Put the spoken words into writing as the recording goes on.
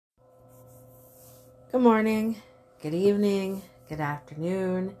Good morning, good evening, good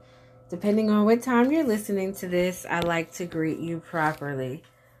afternoon. Depending on what time you're listening to this, I like to greet you properly.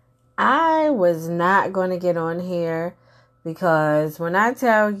 I was not going to get on here because when I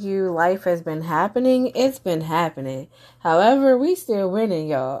tell you life has been happening, it's been happening. However, we still winning,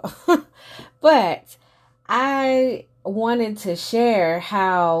 y'all. But I wanted to share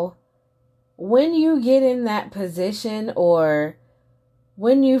how when you get in that position or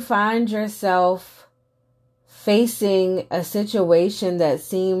when you find yourself facing a situation that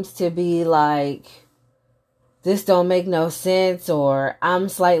seems to be like, this don't make no sense, or I'm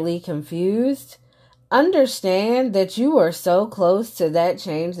slightly confused, understand that you are so close to that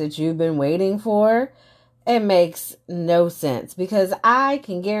change that you've been waiting for. It makes no sense, because I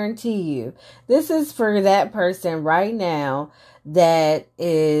can guarantee you this is for that person right now that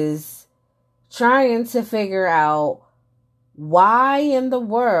is trying to figure out why in the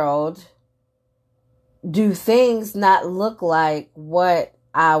world do things not look like what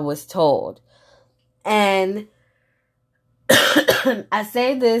I was told. And I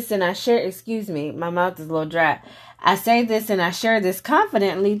say this and I share, excuse me, my mouth is a little dry. I say this and I share this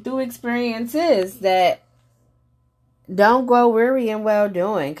confidently through experiences that don't grow weary in well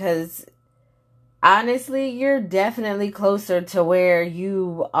doing, because honestly, you're definitely closer to where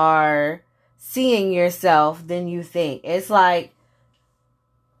you are seeing yourself than you think. It's like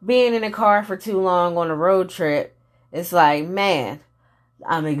being in a car for too long on a road trip. It's like, man,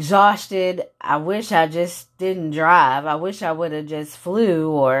 I'm exhausted. I wish I just didn't drive. I wish I would have just flew,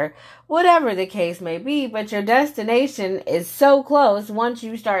 or whatever the case may be. But your destination is so close once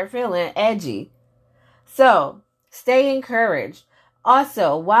you start feeling edgy. So stay encouraged.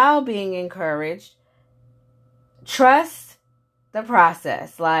 Also, while being encouraged, trust the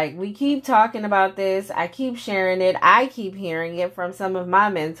process. Like, we keep talking about this. I keep sharing it. I keep hearing it from some of my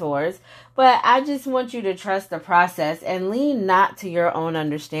mentors. But I just want you to trust the process and lean not to your own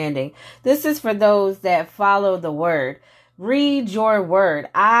understanding. This is for those that follow the word. Read your word.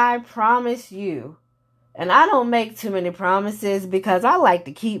 I promise you. And I don't make too many promises because I like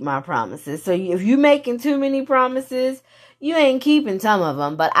to keep my promises. So if you're making too many promises, you ain't keeping some of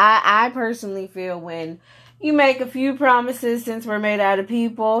them. But I personally feel when you make a few promises, since we're made out of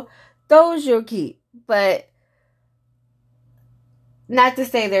people, those you'll keep. But not to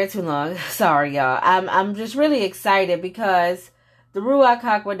stay there too long. Sorry, y'all. I'm just really excited because the Ruach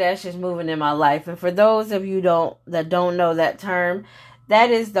HaKodesh is moving in my life. And for those of you that don't know that term,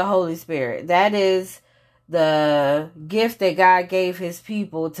 that is the Holy Spirit. That is the gift that God gave his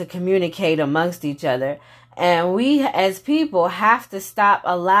people to communicate amongst each other. And we as people have to stop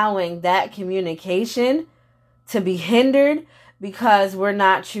allowing that communication to be hindered because we're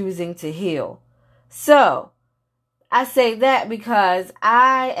not choosing to heal. So I say that because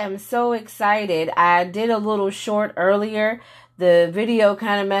I am so excited. I did a little short earlier. The video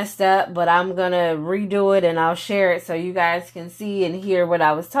kind of messed up, but I'm going to redo it and I'll share it so you guys can see and hear what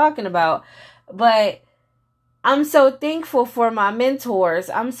I was talking about. But I'm so thankful for my mentors.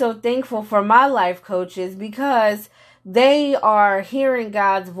 I'm so thankful for my life coaches because they are hearing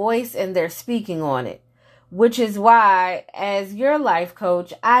God's voice and they're speaking on it. Which is why, as your life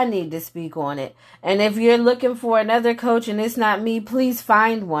coach, I need to speak on it. And if you're looking for another coach and it's not me, please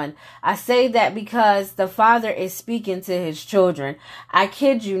find one. I say that because the Father is speaking to his children. I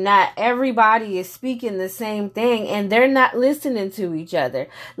kid you not, everybody is speaking the same thing and they're not listening to each other.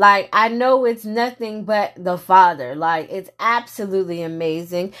 Like, I know it's nothing but the Father. Like, it's absolutely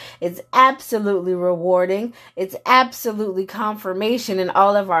amazing. It's absolutely rewarding. It's absolutely confirmation in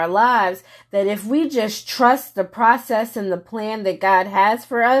all of our lives that if we just trust the process and the plan that God has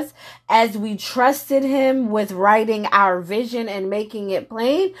for us, as we trusted him with writing our vision and making it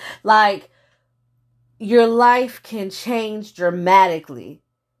plain, like, your life can change dramatically.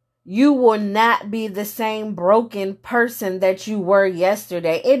 You will not be the same broken person that you were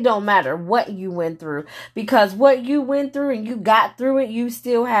yesterday. It don't matter what you went through, because what you went through and you got through it, you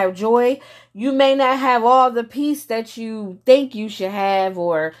still have joy. You may not have all the peace that you think you should have,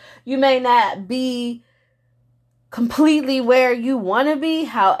 or you may not be completely where you want to be.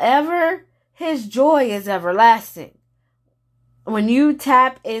 However, his joy is everlasting. When you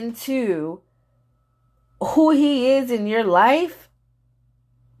tap into who he is in your life,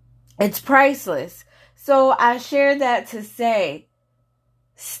 it's priceless. So I share that to say,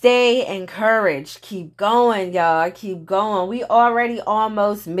 stay encouraged. Keep going, y'all. Keep going. We already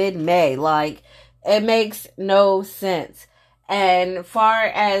almost mid-May. Like, it makes no sense. And far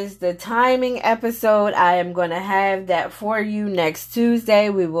as the timing episode, I am going to have that for you next Tuesday.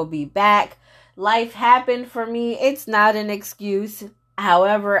 We will be back. Life happened for me. It's not an excuse.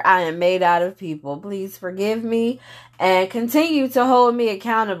 However, I am made out of people. Please forgive me and continue to hold me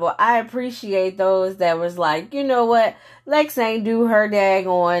accountable. I appreciate those that was like, you know what? Lex ain't do her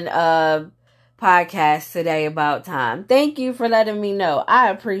daggone podcast today about time. Thank you for letting me know. I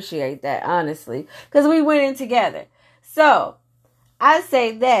appreciate that, honestly, because we went in together. So, I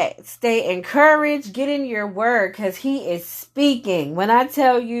say that, stay encouraged, get in your word, because he is speaking. When I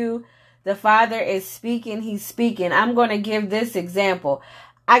tell you the Father is speaking, he's speaking. I'm going to give this example.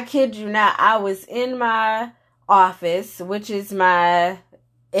 I kid you not, I was in my office, which is my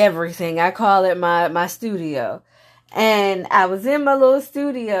everything. I call it my studio. And I was in my little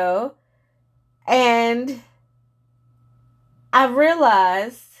studio, and I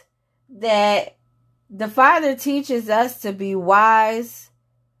realized that the Father teaches us to be wise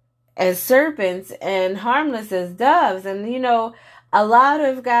as serpents and harmless as doves. And, you know, a lot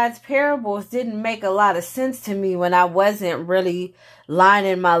of God's parables didn't make a lot of sense to me when I wasn't really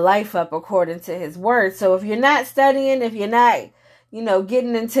lining my life up according to his word. So if you're not studying, if you're not, you know,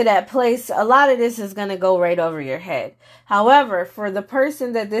 getting into that place, a lot of this is going to go right over your head. However, for the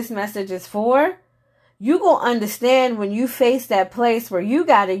person that this message is for, you gonna understand when you face that place where you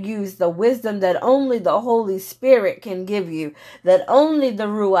gotta use the wisdom that only the Holy Spirit can give you, that only the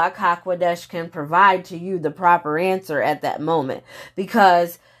Ruach HaKodesh can provide to you the proper answer at that moment.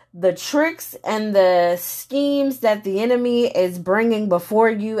 Because the tricks and the schemes that the enemy is bringing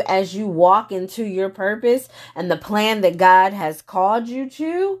before you as you walk into your purpose and the plan that God has called you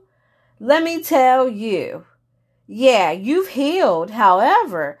to, let me tell you, yeah, you've healed.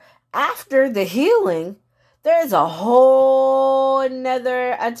 However, after the healing, there's a whole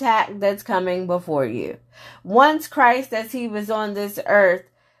nother attack that's coming before you. Once Christ, as he was on this earth,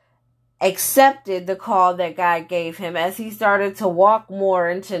 accepted the call that God gave him, as he started to walk more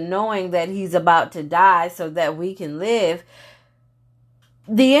into knowing that he's about to die so that we can live,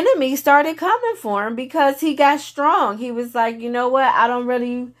 the enemy started coming for him because he got strong. He was like, you know what?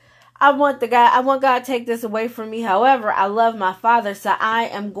 I want God to take this away from me. However, I love my Father, so I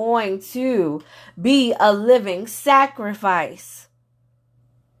am going to be a living sacrifice.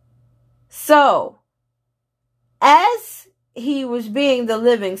 So, as he was being the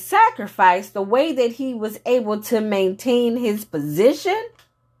living sacrifice, the way that he was able to maintain his position,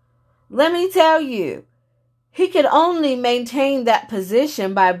 let me tell you, he could only maintain that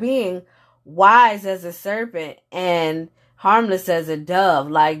position by being wise as a serpent and harmless as a dove.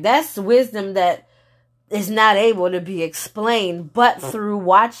 Like, that's wisdom that is not able to be explained but through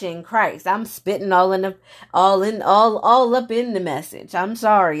watching Christ. I'm spitting all up in the message. I'm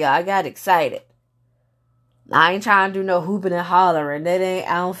sorry, y'all. I got excited. I ain't trying to do no hooping and hollering. I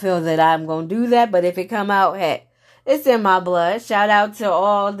don't feel that I'm gonna do that, but if it come out, heck, it's in my blood. Shout out to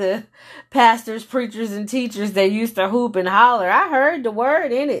all the pastors, preachers, and teachers that used to hoop and holler. I heard the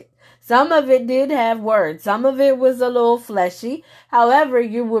word in it. Some of it did have words. Some of it was a little fleshy. However,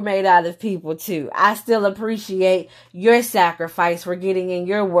 you were made out of people too. I still appreciate your sacrifice for getting in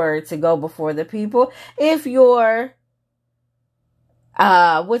your word to go before the people. If your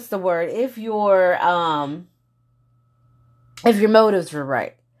If your motives were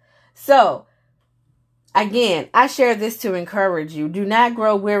right. So, again, I share this to encourage you. Do not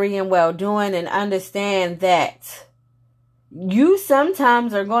grow weary in well doing, and understand that you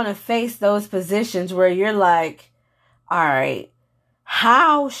sometimes are going to face those positions where you're like, all right,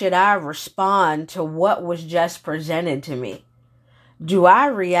 how should I respond to what was just presented to me? Do I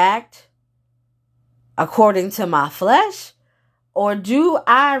react according to my flesh? Or do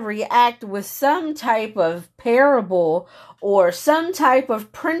I react with some type of parable or some type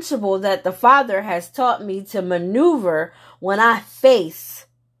of principle that the Father has taught me to maneuver when I face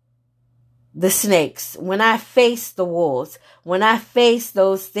the snakes, when I face the wolves, when I face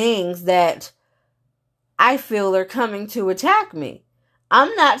those things that I feel are coming to attack me?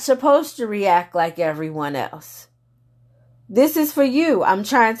 I'm not supposed to react like everyone else. This is for you. I'm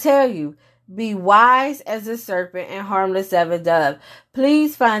trying to tell you. Be wise as a serpent and harmless as a dove.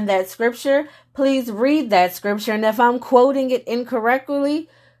 Please find that scripture. Please read that scripture. And if I'm quoting it incorrectly,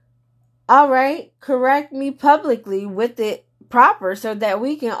 all right, correct me publicly with it proper so that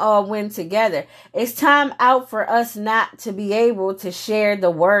we can all win together. It's time out for us not to be able to share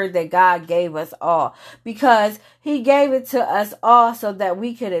the word that God gave us all, because he gave it to us all so that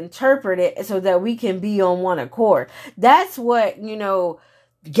we could interpret it, so that we can be on one accord. That's what,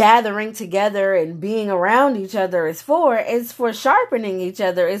 gathering together and being around each other is for sharpening each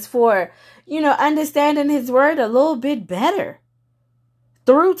other. It's for, understanding his word a little bit better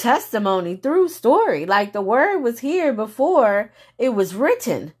through testimony, through story. Like, the word was here before it was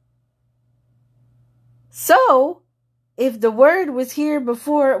written. So if the word was here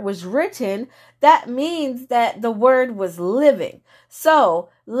before it was written, that means that the word was living. So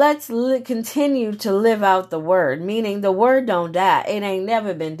let's continue to live out the word, meaning the word don't die. It ain't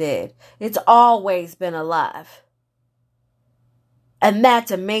never been dead. It's always been alive. And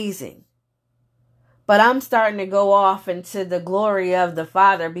that's amazing. But I'm starting to go off into the glory of the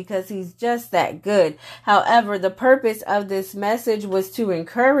Father because he's just that good. However, the purpose of this message was to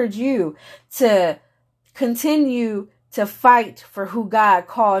encourage you to continue to fight for who God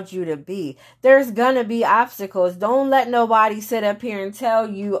called you to be. There's gonna be obstacles. Don't let nobody sit up here and tell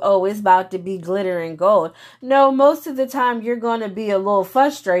you, oh, it's about to be glitter and gold. No, most of the time you're gonna be a little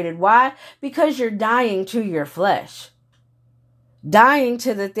frustrated. Why? Because you're dying to your flesh. Dying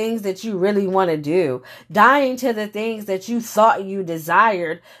to the things that you really want to do. Dying to the things that you thought you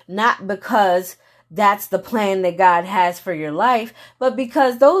desired, not because that's the plan that God has for your life, but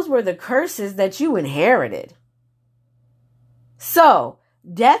because those were the curses that you inherited. So,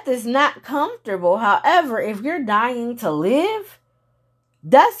 death is not comfortable. However, if you're dying to live,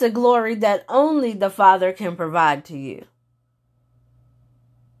 that's a glory that only the Father can provide to you.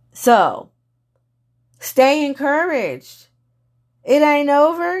 So, stay encouraged. It ain't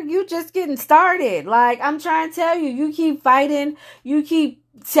over. You just getting started. Like, I'm trying to tell you, you keep fighting. You keep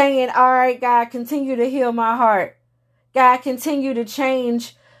saying, all right, God, continue to heal my heart. God, continue to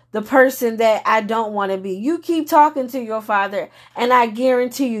change the person that I don't want to be. You keep talking to your Father, and I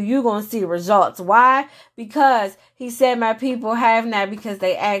guarantee you, you're going to see results. Why? Because he said, my people have not because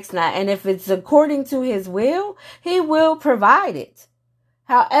they ask not. And if it's according to his will, he will provide it.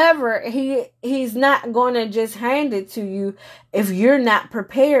 However, he's not going to just hand it to you if you're not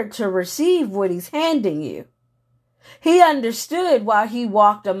prepared to receive what he's handing you. He understood while he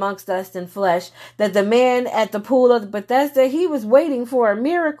walked amongst us in flesh that the man at the pool of Bethesda, he was waiting for a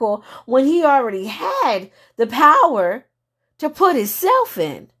miracle when he already had the power to put himself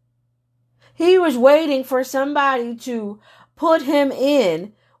in. He was waiting for somebody to put him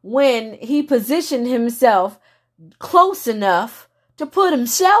in when he positioned himself close enough to put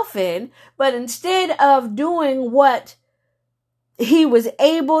himself in, but instead of doing what he was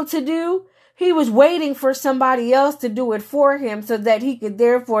able to do, he was waiting for somebody else to do it for him so that he could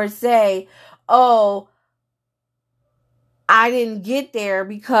therefore say, oh, I didn't get there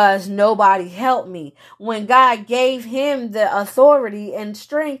because nobody helped me. When God gave him the authority and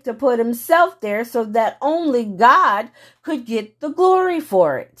strength to put himself there so that only God could get the glory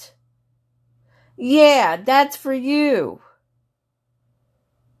for it. Yeah, that's for you.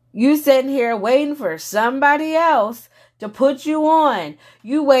 You sitting here waiting for somebody else to put you on.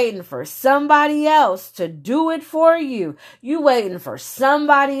 You waiting for somebody else to do it for you. You waiting for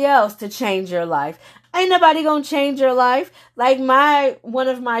somebody else to change your life. Ain't nobody gonna change your life. Like one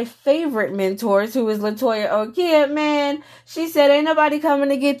of my favorite mentors, who is Latoya Okia, man, she said, ain't nobody coming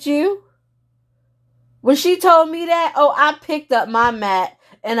to get you. When she told me that, oh, I picked up my mat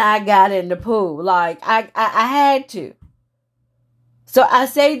and I got in the pool. Like, I had to. So I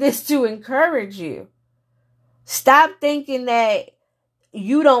say this to encourage you. Stop thinking that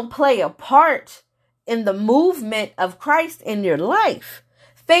you don't play a part in the movement of Christ in your life.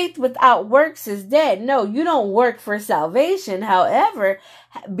 Faith without works is dead. No, you don't work for salvation. However,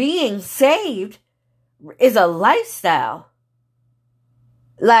 being saved is a lifestyle.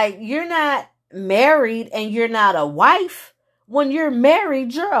 Like, you're not married and you're not a wife. When you're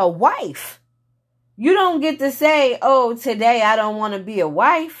married, you're a wife. You don't get to say, oh, today I don't want to be a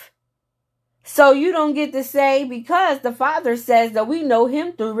wife. So you don't get to say, because the Father says that we know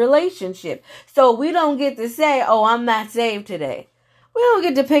him through relationship. So we don't get to say, oh, I'm not saved today. We don't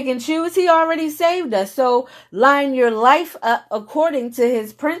get to pick and choose. He already saved us. So line your life up according to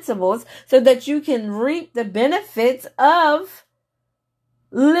his principles so that you can reap the benefits of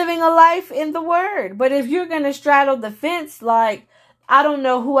living a life in the word. But if you're going to straddle the fence, like, I don't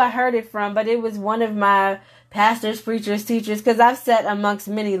know who I heard it from, but it was one of my pastors, preachers, teachers, because I've sat amongst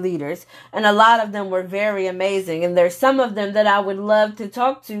many leaders, and a lot of them were very amazing. And there's some of them that I would love to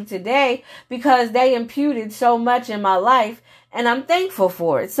talk to today because they imputed so much in my life, and I'm thankful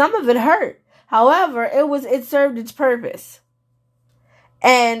for it. Some of it hurt. However, it served its purpose.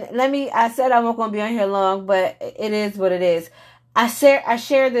 And I said I'm not going to be on here long, but it is what it is. I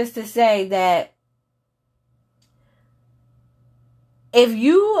share this to say that if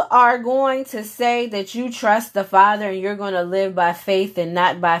you are going to say that you trust the Father and you're going to live by faith and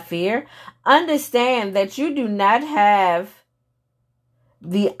not by fear, understand that you do not have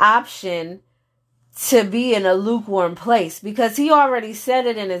the option to be in a lukewarm place, because he already said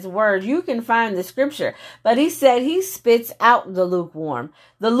it in his word. You can find the scripture, but he said he spits out the lukewarm.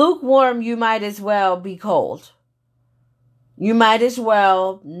 The lukewarm, you might as well be cold. You might as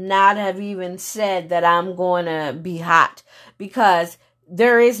well not have even said that I'm going to be hot, because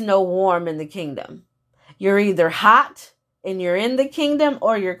there is no warm in the kingdom. You're either hot and you're in the kingdom,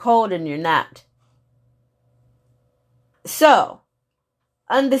 or you're cold and you're not. So,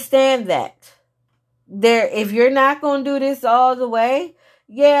 understand that. If you're not going to do this all the way,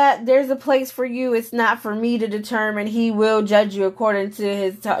 yeah, there's a place for you. It's not for me to determine. He will judge you according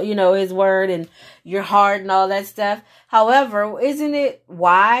to his word and your heart and all that stuff. However, isn't it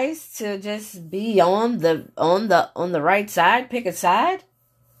wise to just be on the right side, pick a side?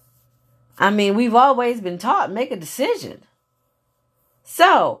 I mean, we've always been taught, make a decision.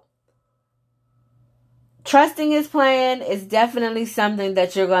 So, trusting his plan is definitely something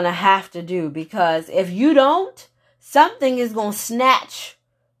that you're going to have to do, because if you don't, something is going to snatch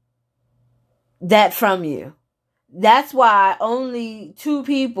that from you. That's why only 2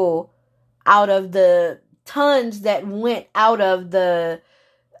 people out of the tons that went out of the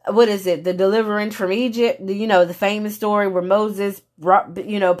deliverance from Egypt, the famous story where Moses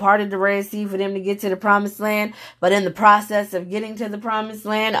parted the Red Sea for them to get to the promised land. But in the process of getting to the promised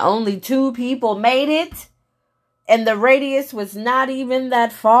land, only 2 people made it. And the radius was not even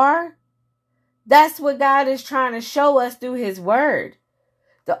that far. That's what God is trying to show us through his word.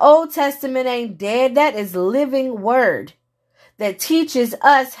 The Old Testament ain't dead. That is living word that teaches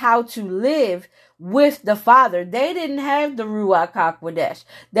us how to live with the Father. They didn't have the Ruach HaKodesh.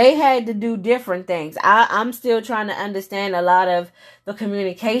 They had to do different things. I'm still trying to understand a lot of the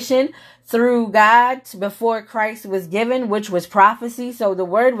communication through God before Christ was given, which was prophecy. So the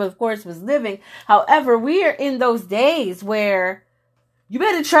word, of course, was living. However, we are in those days where you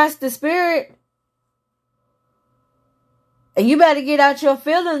better trust the Spirit. And you better get out your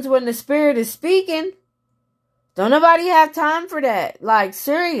feelings when the Spirit is speaking. Don't nobody have time for that. Like,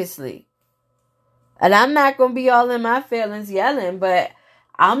 seriously. And I'm not going to be all in my feelings yelling, but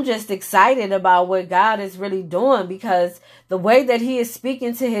I'm just excited about what God is really doing, because the way that he is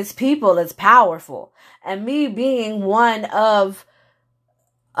speaking to his people is powerful. And me being one of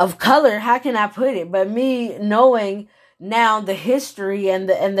color, how can I put it? But me knowing now the history and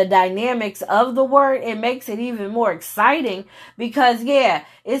the dynamics of the word, it makes it even more exciting, because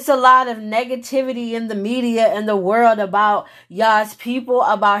it's a lot of negativity in the media and the world about Yah's people,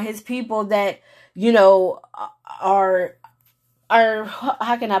 about his people that, are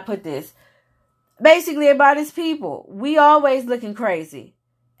how can I put this? Basically about his people. We always looking crazy.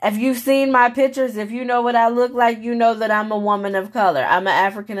 If you've seen my pictures, if you know what I look like, you know that I'm a woman of color. I'm an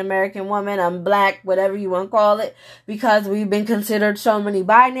African American woman. I'm black, whatever you want to call it, because we've been considered so many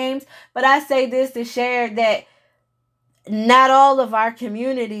by names. But I say this to share that not all of our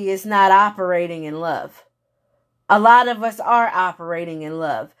community is not operating in love. A lot of us are operating in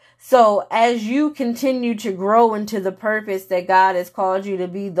love. So as you continue to grow into the purpose that God has called you to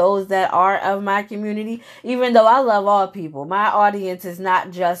be, those that are of my community, even though I love all people, my audience is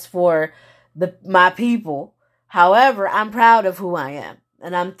not just for my people. However, I'm proud of who I am.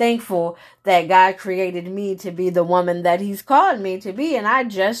 And I'm thankful that God created me to be the woman that he's called me to be. And I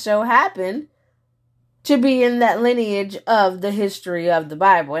just so happen to be in that lineage of the history of the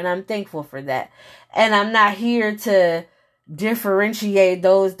Bible. And I'm thankful for that. And I'm not here to differentiate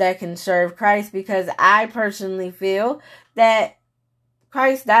those that can serve Christ, because I personally feel that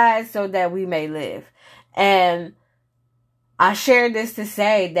Christ died so that we may live. And I share this to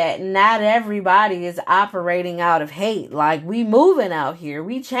say that not everybody is operating out of hate. Like, we moving out here,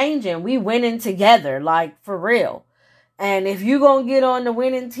 we changing, we winning together, like, for real. And if you gonna get on the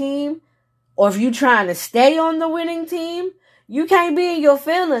winning team, or if you trying to stay on the winning team, you can't be in your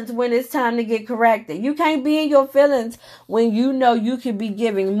feelings when it's time to get corrected. You can't be in your feelings when you know you could be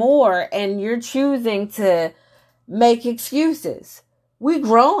giving more and you're choosing to make excuses. We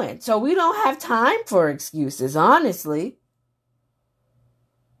growing, so we don't have time for excuses, honestly.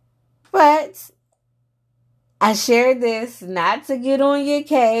 But I share this not to get on your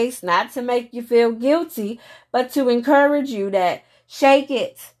case, not to make you feel guilty, but to encourage you that shake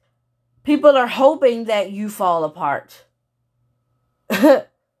it. People are hoping that you fall apart.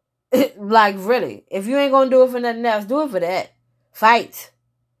 Like, really, if you ain't gonna do it for nothing else, do it for that. Fight.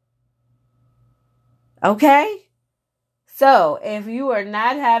 Okay? So, if you are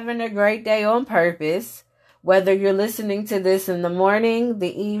not having a great day on purpose, whether you're listening to this in the morning,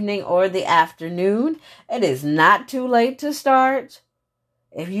 the evening, or the afternoon, it is not too late to start.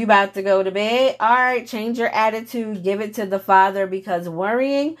 If you about to go to bed, all right, change your attitude, give it to the Father, because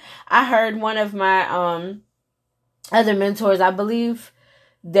worrying, I heard one of my other mentors, I believe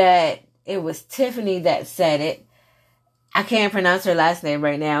that it was Tiffany that said it. I can't pronounce her last name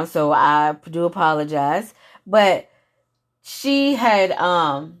right now, so I do apologize. But she had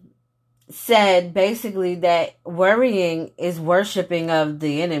said basically that worrying is worshiping of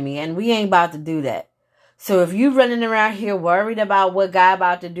the enemy, and we ain't about to do that. So if you running around here worried about what God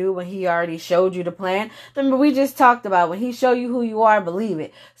about to do when he already showed you the plan, remember we just talked about when he show you who you are, believe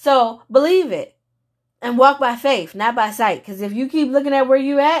it. So believe it and walk by faith, not by sight. Because if you keep looking at where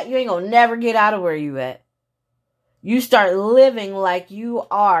you at, you ain't gonna never get out of where you at. You start living like you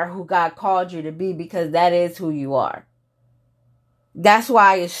are who God called you to be, because that is who you are. That's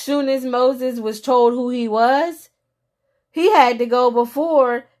why as soon as Moses was told who he was, he had to go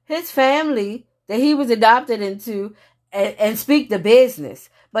before his family that he was adopted into and speak the business.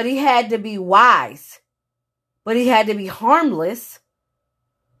 But he had to be wise. But he had to be harmless,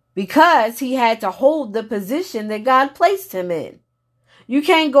 because he had to hold the position that God placed him in. You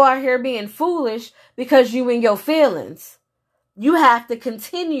can't go out here being foolish because you in your feelings. You have to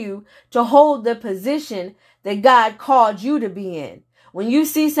continue to hold the position that God called you to be in. When you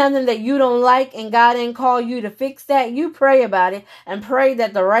see something that you don't like and God didn't call you to fix that, you pray about it and pray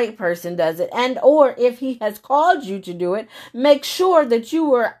that the right person does it. And or if he has called you to do it, make sure that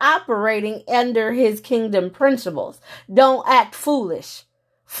you are operating under his kingdom principles. Don't act foolish.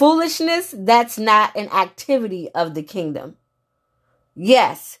 Foolishness, that's not an activity of the kingdom.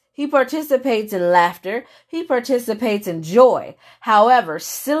 Yes, he participates in laughter. He participates in joy. However,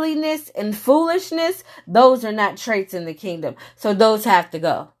 silliness and foolishness, those are not traits in the kingdom. So those have to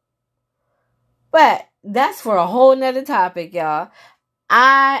go. But that's for a whole nother topic, y'all.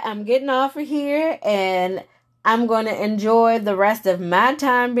 I am getting off of here, and I'm going to enjoy the rest of my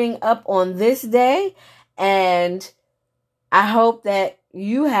time being up on this day. And I hope that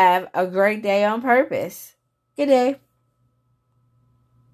you have a great day on purpose. Good day.